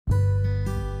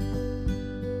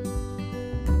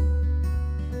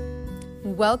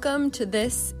Welcome to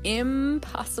this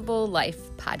Impossible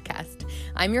Life podcast.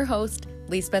 I'm your host,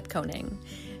 Lisbeth Koning.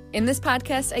 In this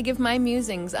podcast, I give my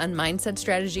musings on mindset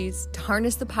strategies to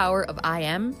harness the power of I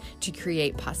am to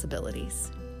create possibilities.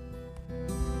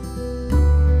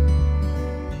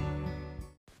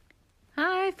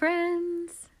 Hi,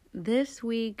 friends. This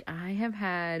week, I have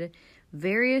had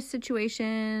various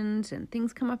situations and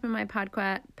things come up in my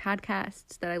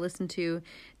podcasts that I listen to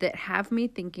that have me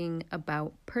thinking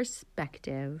about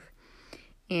perspective.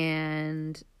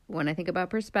 And when I think about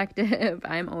perspective,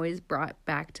 I'm always brought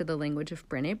back to the language of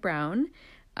Brené Brown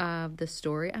of the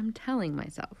story I'm telling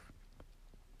myself.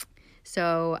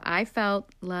 So I felt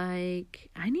like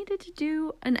I needed to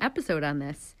do an episode on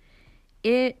this.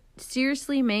 It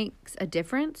seriously makes a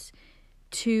difference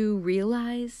to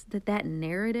realize that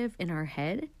narrative in our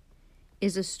head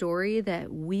is a story that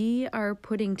we are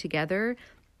putting together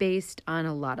based on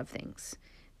a lot of things.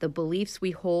 The beliefs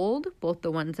we hold, both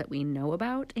the ones that we know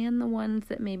about and the ones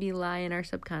that maybe lie in our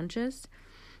subconscious,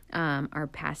 our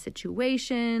past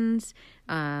situations,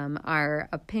 our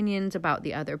opinions about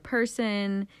the other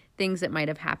person, things that might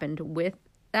have happened with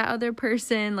that other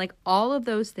person, like all of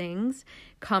those things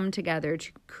come together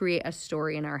to create a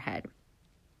story in our head.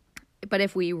 But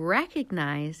if we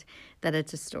recognize that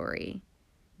it's a story,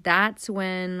 that's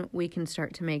when we can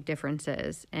start to make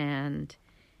differences and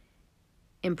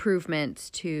improvements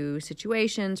to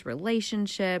situations,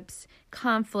 relationships,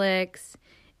 conflicts,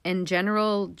 in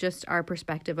general, just our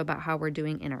perspective about how we're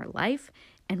doing in our life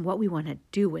and what we want to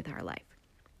do with our life.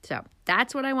 So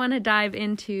that's what I want to dive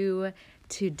into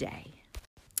today.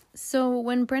 So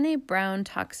when Brené Brown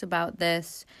talks about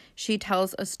this, she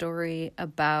tells a story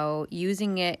about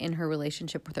using it in her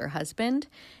relationship with her husband.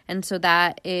 And so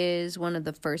that is one of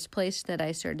the first place that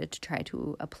I started to try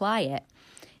to apply it.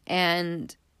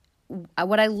 And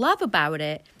what I love about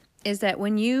it is that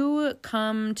when you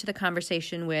come to the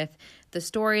conversation with the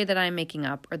story that I'm making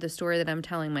up or the story that I'm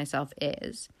telling myself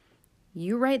is,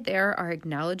 you right there are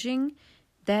acknowledging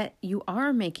that you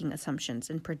are making assumptions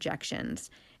and projections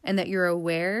and that you're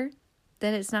aware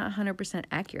that it's not 100%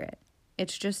 accurate.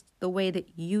 It's just the way that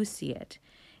you see it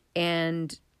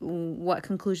and what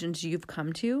conclusions you've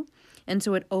come to. And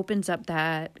so it opens up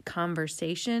that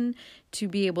conversation to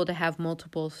be able to have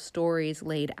multiple stories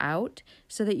laid out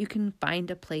so that you can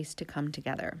find a place to come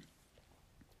together.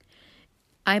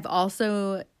 I've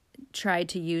also tried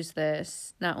to use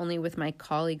this not only with my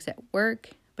colleagues at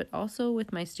work, but also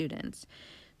with my students.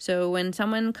 So when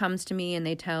someone comes to me and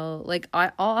they tell,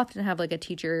 I'll often have a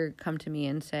teacher come to me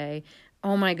and say,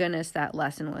 oh my goodness, that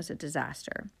lesson was a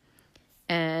disaster.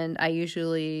 And I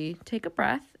usually take a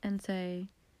breath and say,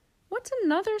 what's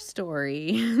another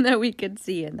story that we could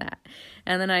see in that?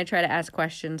 And then I try to ask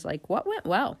questions like, what went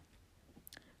well?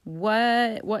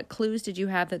 What clues did you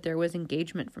have that there was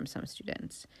engagement from some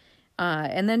students?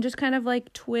 And then just kind of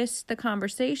twist the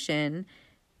conversation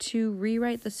to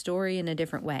rewrite the story in a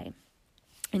different way.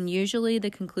 And usually the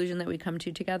conclusion that we come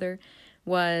to together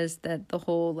was that the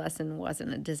whole lesson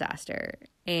wasn't a disaster.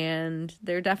 And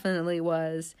there definitely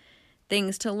was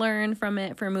things to learn from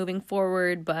it for moving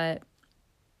forward, but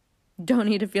don't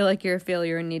need to feel like you're a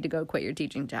failure and need to go quit your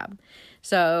teaching job.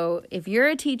 So if you're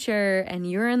a teacher and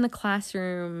you're in the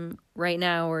classroom right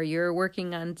now, or you're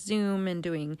working on Zoom and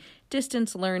doing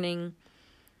distance learning,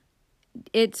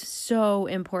 it's so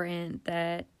important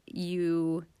that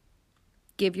you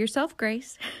give yourself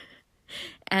grace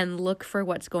and look for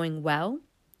what's going well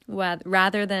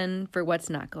rather than for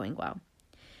what's not going well.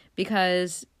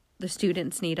 Because the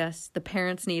students need us, the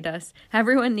parents need us,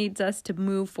 everyone needs us to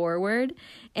move forward.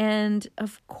 And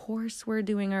of course we're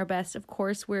doing our best. Of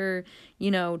course we're,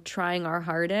 trying our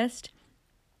hardest.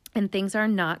 And things are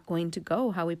not going to go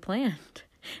how we planned.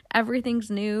 Everything's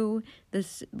new.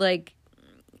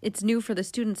 It's new for the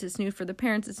students, it's new for the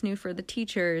parents, it's new for the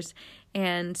teachers.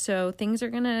 And so things are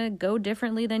going to go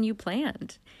differently than you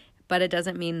planned, but it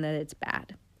doesn't mean that it's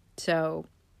bad. So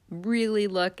really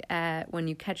look at when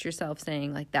you catch yourself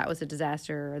saying that was a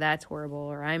disaster or that's horrible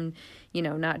or I'm,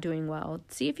 not doing well.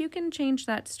 See if you can change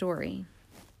that story.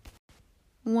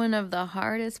 One of the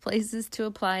hardest places to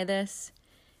apply this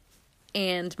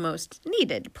and most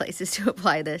needed places to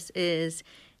apply this is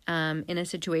in a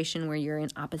situation where you're in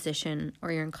opposition or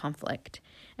you're in conflict.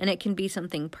 And it can be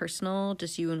something personal,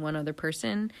 just you and one other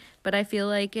person. But I feel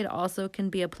like it also can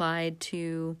be applied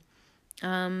to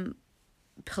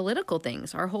political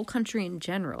things, our whole country in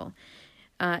general.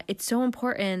 It's so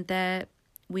important that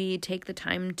we take the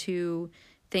time to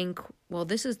think, well,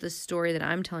 this is the story that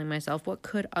I'm telling myself. What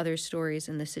could other stories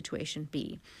in this situation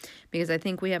be? Because I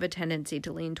think we have a tendency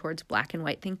to lean towards black and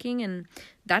white thinking, and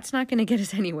that's not going to get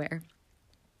us anywhere.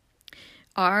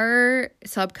 Our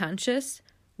subconscious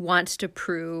wants to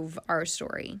prove our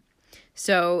story.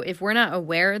 So if we're not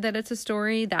aware that it's a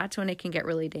story, that's when it can get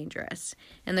really dangerous.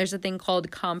 And there's a thing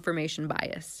called confirmation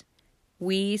bias.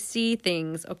 We see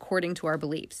things according to our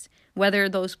beliefs, whether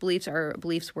those beliefs are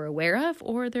beliefs we're aware of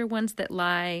or they're ones that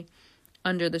lie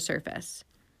under the surface.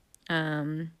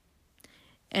 And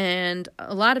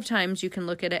a lot of times you can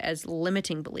look at it as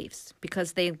limiting beliefs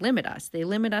because they limit us. They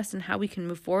limit us in how we can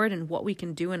move forward and what we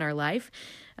can do in our life.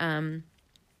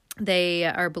 They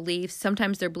are beliefs.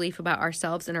 Sometimes they're belief about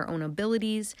ourselves and our own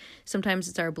abilities. Sometimes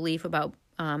it's our belief about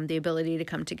the ability to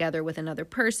come together with another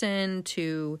person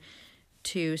to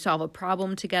solve a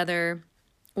problem together.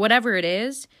 Whatever it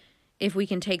is, if we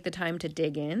can take the time to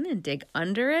dig in and dig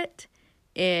under it,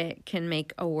 it can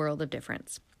make a world of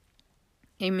difference.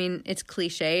 I mean, it's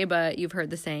cliche, but you've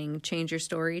heard the saying, change your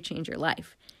story, change your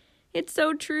life. It's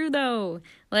so true, though.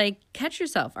 Like, catch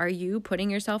yourself. Are you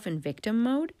putting yourself in victim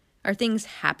mode? Are things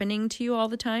happening to you all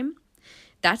the time?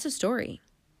 That's a story.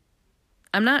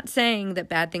 I'm not saying that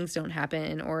bad things don't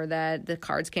happen or that the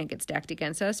cards can't get stacked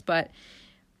against us, but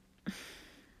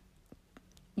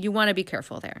you want to be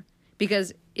careful there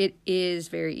because it is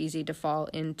very easy to fall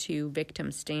into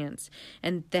victim stance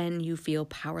and then you feel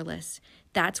powerless.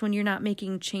 That's when you're not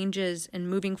making changes and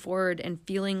moving forward and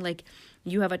feeling like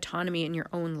you have autonomy in your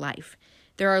own life.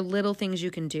 There are little things you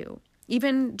can do,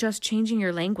 even just changing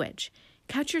your language.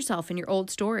 Catch yourself in your old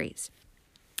stories.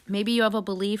 Maybe you have a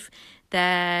belief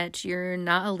that you're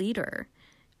not a leader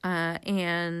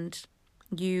and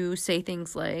you say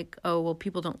things like, oh, well,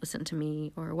 people don't listen to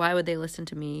me, or why would they listen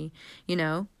to me? You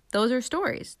know, those are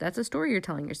stories. That's a story you're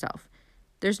telling yourself.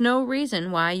 There's no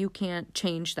reason why you can't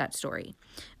change that story.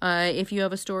 If you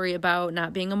have a story about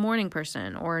not being a morning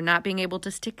person or not being able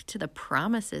to stick to the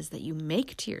promises that you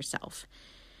make to yourself,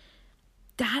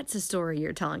 that's a story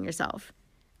you're telling yourself.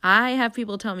 I have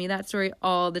people tell me that story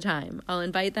all the time. I'll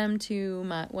invite them to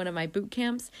one of my boot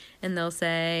camps and they'll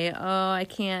say, oh, I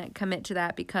can't commit to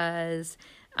that because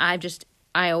I'll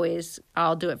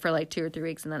do it for like 2 or 3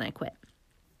 weeks and then I quit.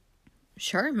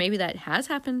 Sure, maybe that has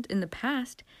happened in the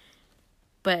past,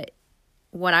 but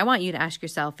what I want you to ask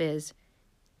yourself is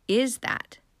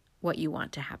that what you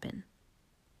want to happen?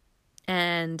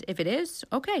 And if it is,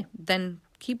 okay, then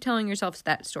keep telling yourself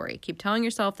that story. Keep telling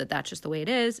yourself that that's just the way it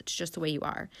is. It's just the way you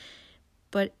are.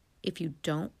 But if you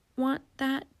don't want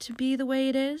that to be the way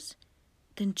it is,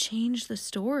 then change the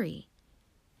story.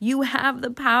 You have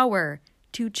the power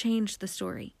to change the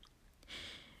story.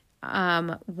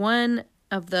 One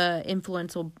of the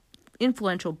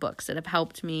influential books that have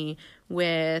helped me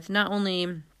with not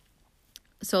only...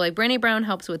 So like Brené Brown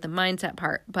helps with the mindset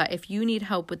part, but if you need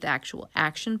help with the actual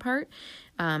action part,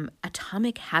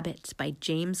 Atomic Habits by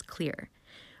James Clear.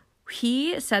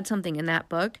 He said something in that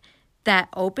book that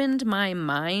opened my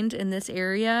mind in this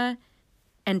area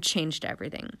and changed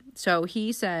everything. So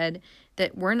he said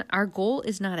that our goal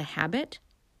is not a habit.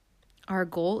 Our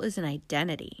goal is an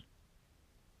identity.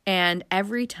 And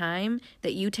every time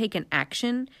that you take an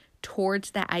action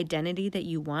towards that identity that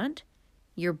you want,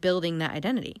 you're building that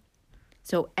identity.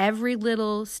 So every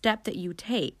little step that you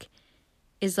take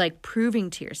is like proving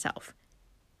to yourself.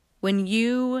 When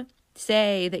you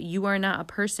say that you are not a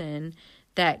person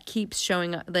that keeps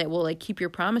showing up, that will like keep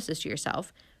your promises to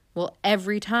yourself, well,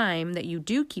 every time that you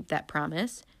do keep that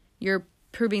promise, you're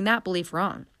proving that belief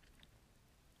wrong.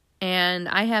 And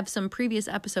I have some previous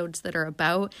episodes that are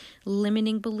about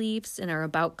limiting beliefs and are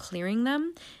about clearing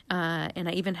them. And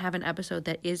I even have an episode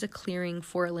that is a clearing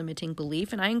for a limiting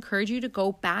belief. And I encourage you to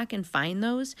go back and find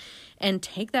those and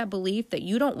take that belief that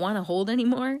you don't want to hold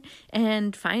anymore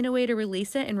and find a way to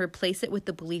release it and replace it with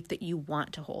the belief that you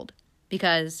want to hold,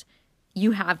 because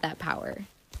you have that power.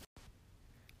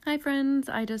 Hi, friends.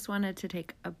 I just wanted to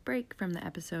take a break from the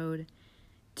episode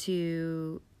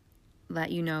to let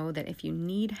you know that if you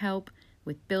need help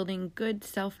with building good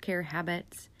self-care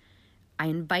habits, I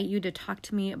invite you to talk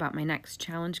to me about my next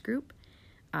challenge group.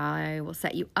 I will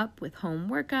set you up with home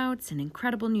workouts and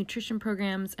incredible nutrition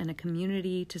programs and a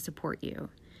community to support you.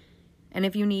 And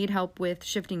if you need help with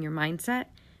shifting your mindset,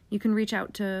 you can reach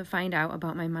out to find out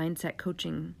about my mindset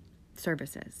coaching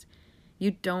services.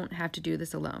 You don't have to do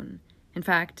this alone. In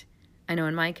fact, I know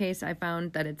in my case, I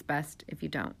found that it's best if you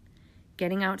don't.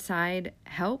 Getting outside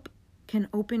help can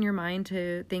open your mind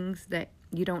to things that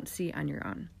you don't see on your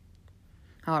own.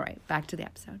 All right, back to the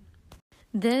episode.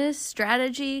 This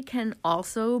strategy can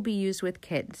also be used with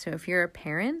kids. So if you're a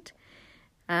parent,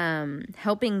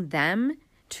 helping them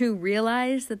to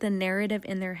realize that the narrative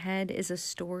in their head is a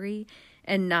story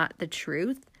and not the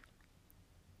truth.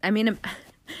 I mean,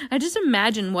 I just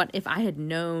imagine what if I had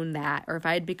known that, or if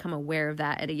I had become aware of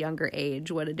that at a younger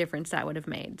age, what a difference that would have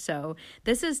made. So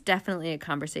this is definitely a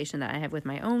conversation that I have with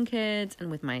my own kids and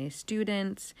with my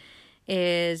students,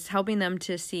 is helping them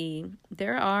to see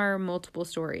there are multiple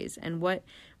stories, and what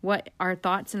our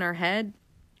thoughts in our head,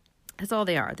 that's all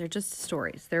they are. They're just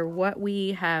stories. They're what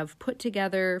we have put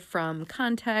together from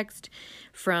context,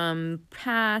 from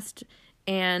past,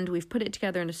 and we've put it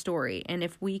together in a story. And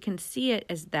if we can see it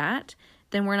as that,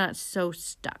 then we're not so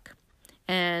stuck.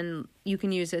 And you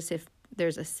can use this if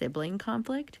there's a sibling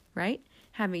conflict, right?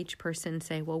 Have each person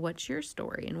say, well, what's your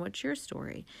story and what's your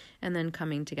story? And then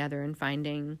coming together and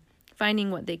finding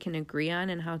what they can agree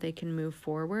on and how they can move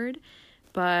forward,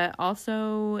 but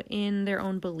also in their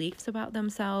own beliefs about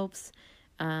themselves,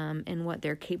 and what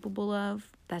they're capable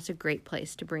of. That's a great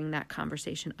place to bring that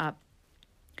conversation up.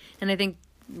 And I think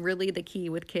really the key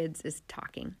with kids is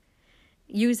talking.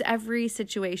 Use every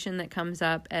situation that comes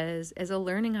up as a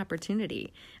learning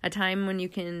opportunity, a time when you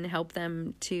can help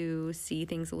them to see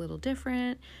things a little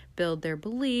different, build their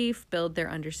belief, build their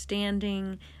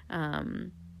understanding.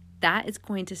 That is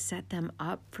going to set them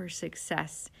up for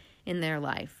success in their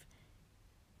life.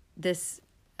 This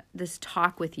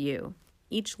talk with you,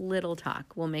 each little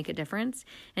talk will make a difference.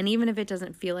 And even if it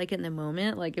doesn't feel like it in the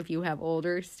moment, like if you have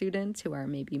older students who are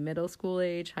maybe middle school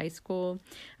age, high school,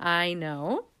 I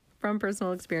know from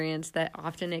personal experience that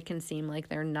often it can seem like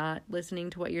they're not listening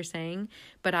to what you're saying,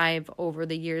 but I've over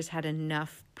the years had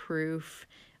enough proof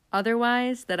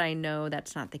otherwise that I know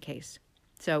that's not the case.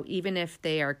 So even if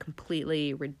they are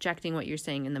completely rejecting what you're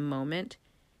saying in the moment,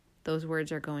 those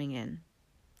words are going in.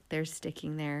 They're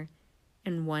sticking there.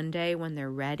 And one day when they're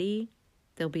ready,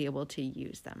 they'll be able to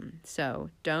use them. So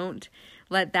don't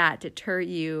let that deter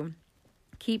you.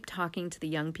 Keep talking to the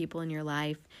young people in your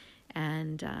life,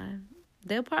 and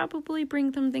they'll probably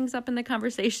bring some things up in the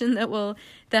conversation that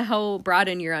will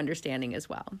broaden your understanding as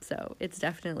well. So it's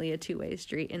definitely a two-way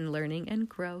street in learning and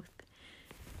growth.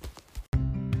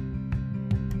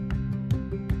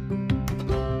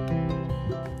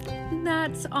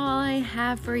 That's all I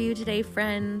have for you today,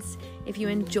 friends. If you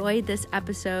enjoyed this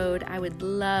episode, I would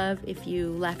love if you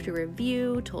left a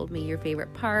review, told me your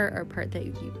favorite part or part that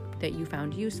you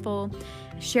found useful,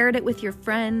 shared it with your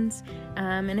friends.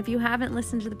 And if you haven't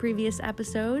listened to the previous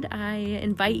episode, I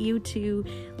invite you to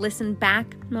listen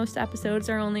back. Most episodes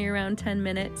are only around 10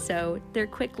 minutes, so they're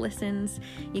quick listens.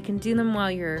 You can do them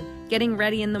while you're getting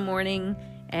ready in the morning,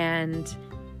 and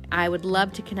I would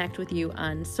love to connect with you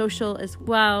on social as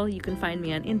well. You can find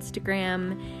me on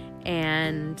Instagram,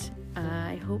 and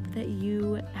I hope that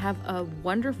you have a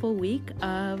wonderful week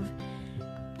of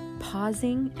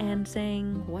pausing and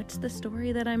saying, what's the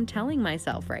story that I'm telling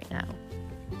myself right now?